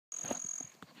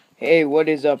Hey, what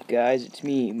is up, guys? It's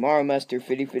me, Mario Master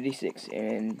 5056,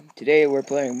 and today we're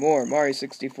playing more Mario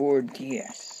 64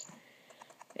 DS.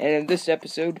 And in this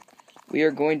episode, we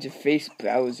are going to face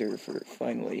Bowser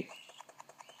finally,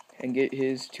 and get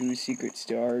his 2 secret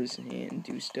stars and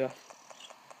do stuff.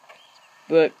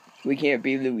 But we can't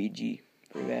be Luigi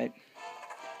for that.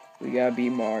 We gotta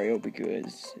be Mario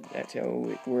because that's how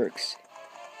it works.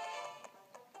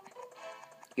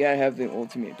 You gotta have the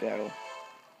ultimate battle.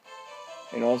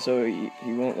 And also, he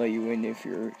won't let you win if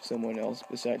you're someone else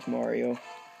besides Mario.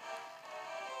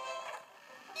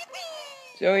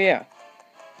 So yeah,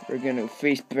 we're gonna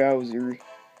face Bowser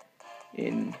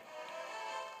in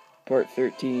part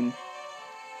 13,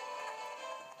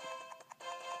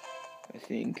 I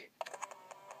think.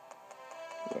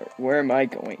 Where am I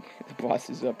going? The boss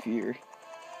is up here.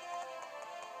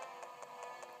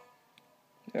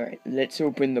 Alright, let's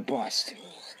open the boss door.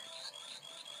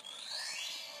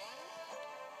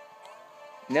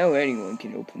 Now anyone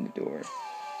can open the door.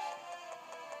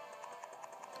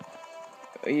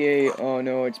 Yay, oh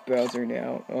no, it's Bowser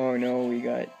now. Oh no,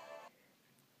 I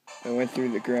went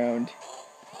through the ground.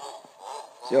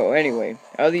 So anyway,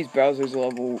 how these Bowser's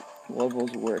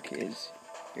levels work is,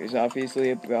 there's obviously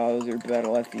a Bowser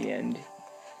battle at the end,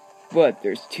 but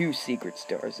there's 2 secret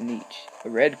stars in each, a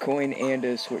red coin and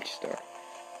a switch star.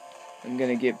 I'm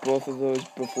gonna get both of those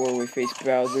before we face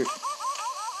Bowser.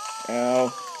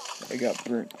 Ow, I got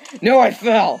burnt. No, I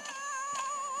fell!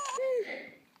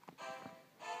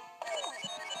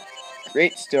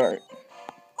 Great start.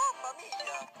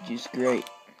 Just great.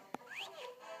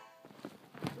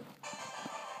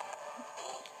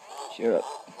 Shut up.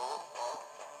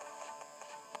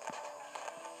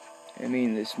 I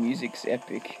mean, this music's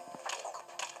epic.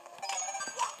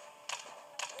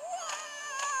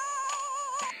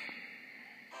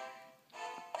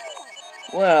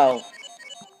 Well,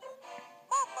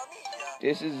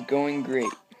 this is going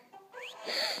great.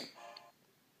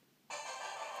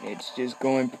 It's just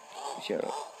going, shut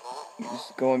up.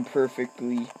 It's going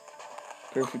perfectly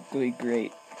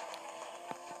great.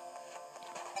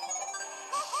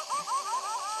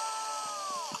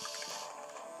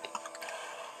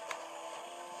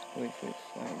 Wait for it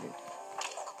to find it.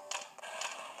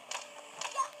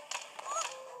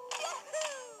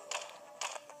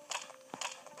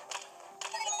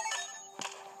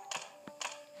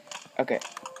 Okay.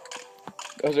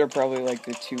 Those are probably like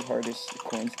the 2 hardest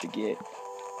coins to get.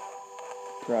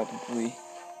 Probably.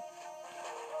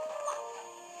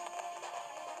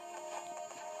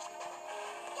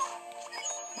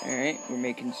 Alright, we're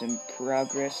making some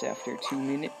progress after 2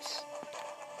 minutes.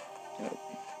 Oh,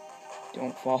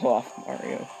 don't fall off,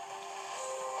 Mario.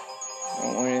 I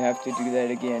don't want to have to do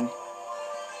that again.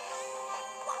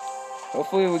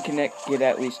 Hopefully we can get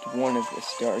at least one of the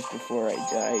stars before I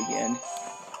die again.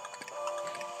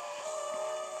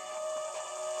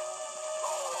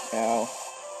 Ow.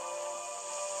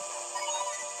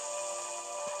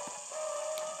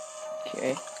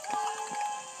 Okay.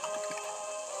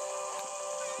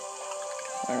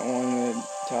 I don't want to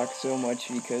talk so much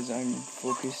because I'm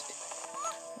focused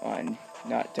on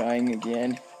not dying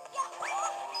again.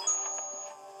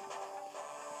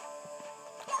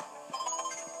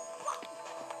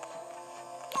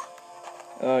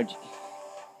 Oh,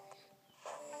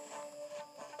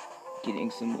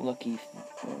 getting some lucky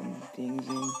things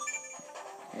in,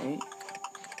 right?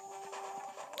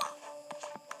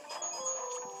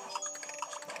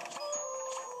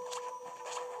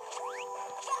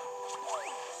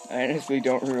 I honestly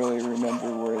don't really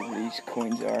remember where these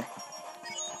coins are.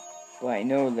 But I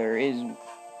know there is,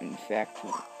 in fact,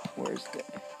 where's the...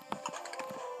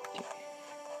 Okay.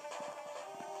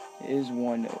 There is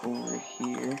one over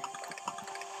here.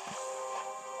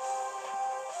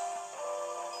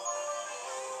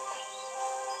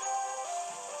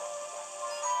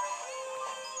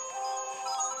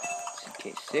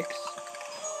 Okay, 6.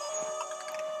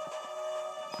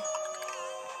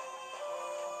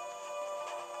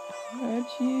 Oh,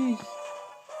 jeez.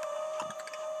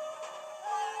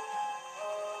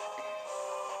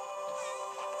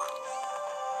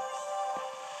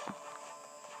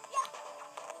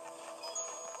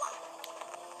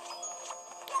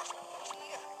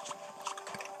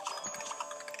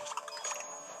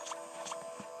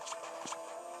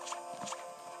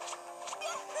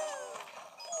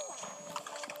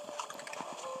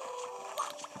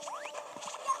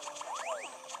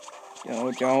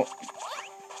 No, don't.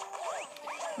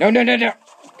 No, no, no, no.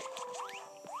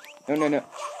 No, no, no.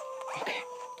 Okay.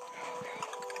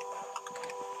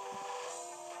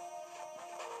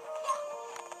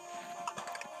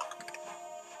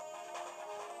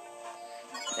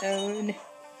 Down.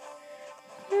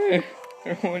 I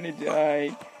don't want to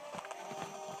die.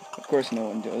 Of course no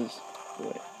one does,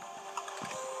 but...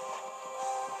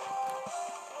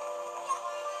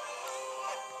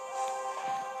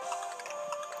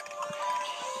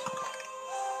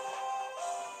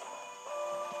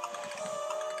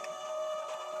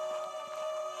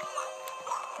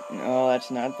 No, that's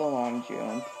not the long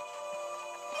jump.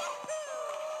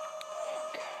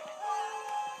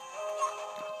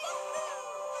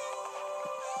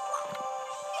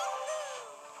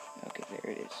 Okay,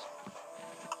 there it is.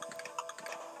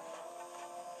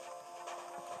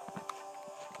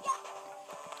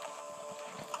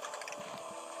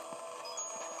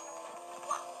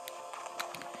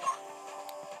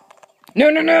 No,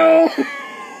 no, no!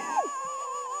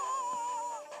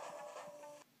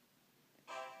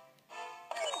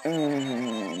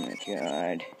 Oh my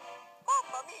god.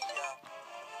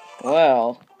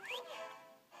 Well,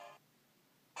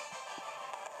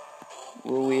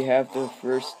 will we have the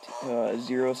first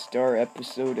 0-star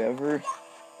episode ever?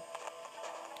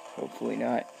 Hopefully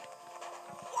not.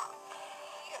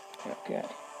 Oh god.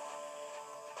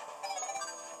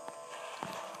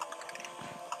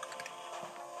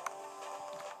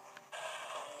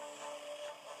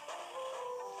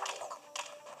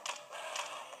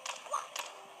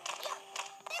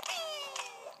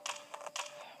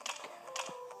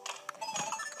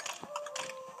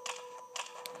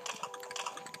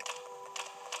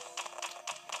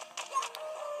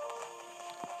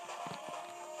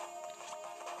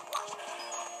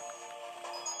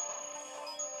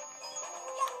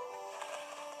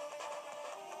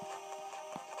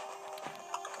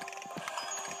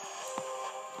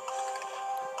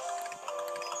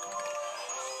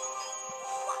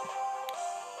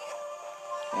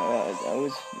 That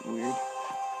was weird.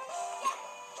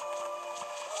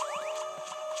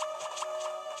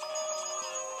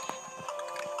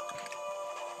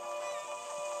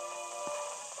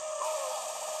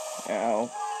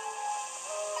 Ow.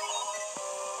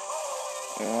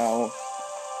 Ow.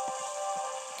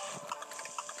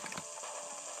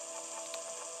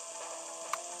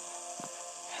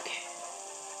 Okay.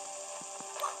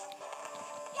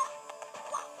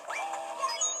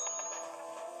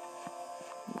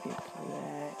 Get through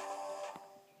that.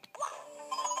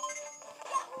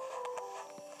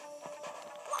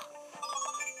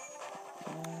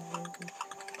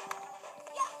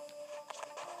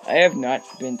 I have not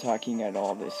been talking at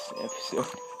all this episode.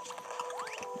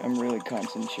 I'm really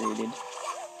concentrated.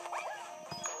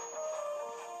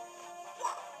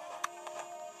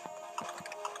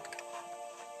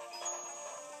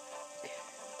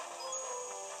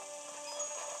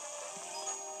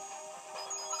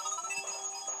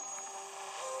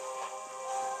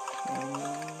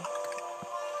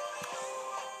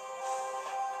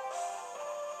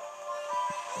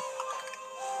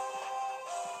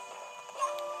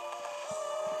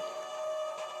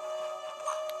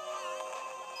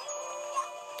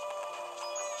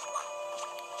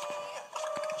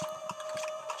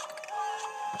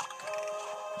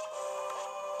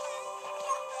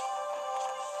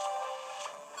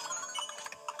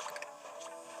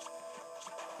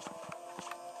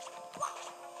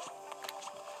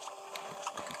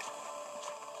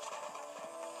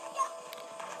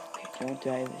 Don't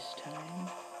die this time.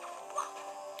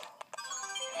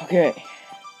 Okay.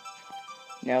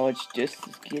 Now let's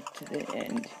just get to the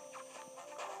end.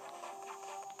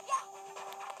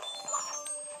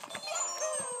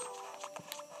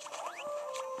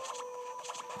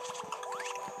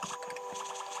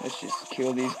 Let's just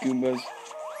kill these Goombas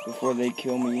before they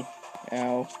kill me.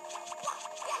 Ow.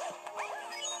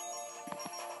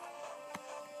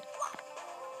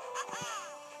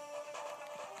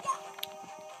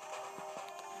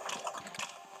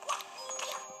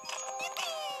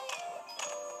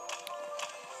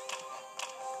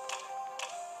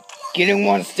 Getting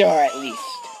 1 star at least.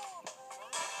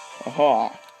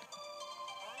 Aha.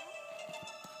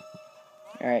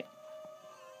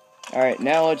 Alright,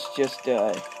 now let's just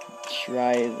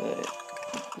try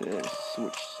the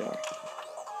switch star.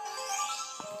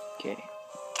 Okay.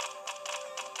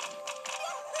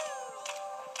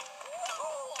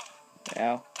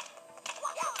 Ow.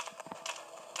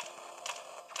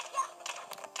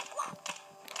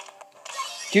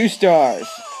 Two stars.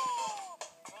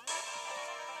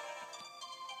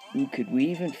 Ooh, could we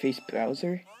even face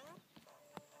Bowser?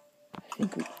 I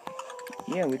think we...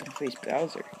 Yeah, we can face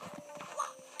Bowser.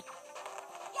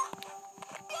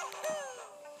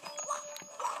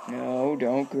 No,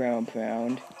 don't ground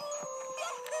pound.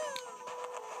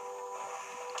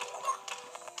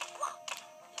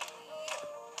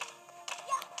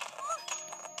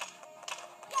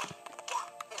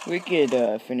 We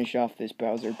could finish off this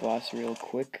Bowser boss real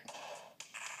quick.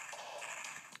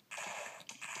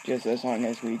 Just as long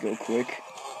as we go quick.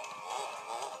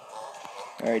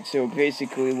 Alright, so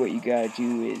basically what you gotta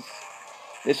do is...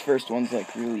 This first one's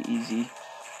like really easy.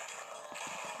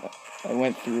 I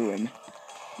went through him.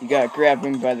 You gotta grab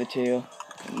him by the tail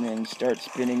and then start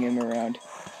spinning him around.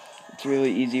 It's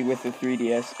really easy with the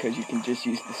 3DS because you can just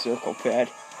use the circle pad.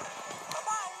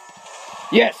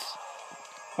 Yes!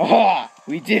 Aha!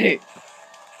 We did it!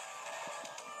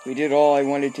 We did all I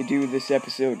wanted to do this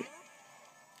episode.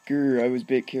 Grr, I was a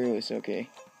bit careless, okay.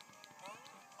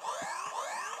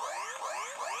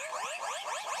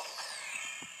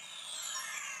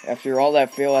 After all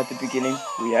that fail at the beginning,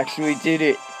 we actually did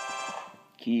it.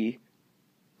 Key.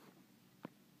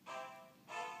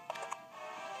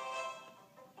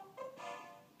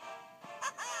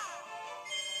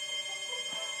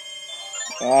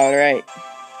 Alright.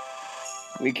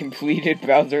 We completed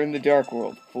Bowser in the Dark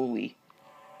World fully.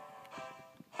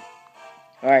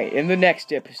 Alright, in the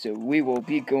next episode, we will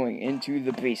be going into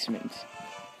the basement.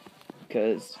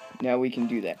 Because now we can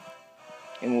do that.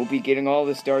 And we'll be getting all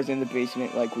the stars in the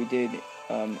basement like we did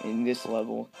in this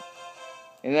level.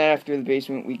 And then after the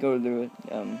basement, we go to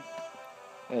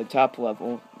the top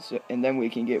level. And then we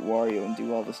can get Wario and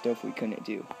do all the stuff we couldn't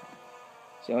do.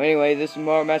 So anyway, this is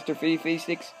Mario Master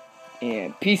 356.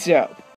 And peace out.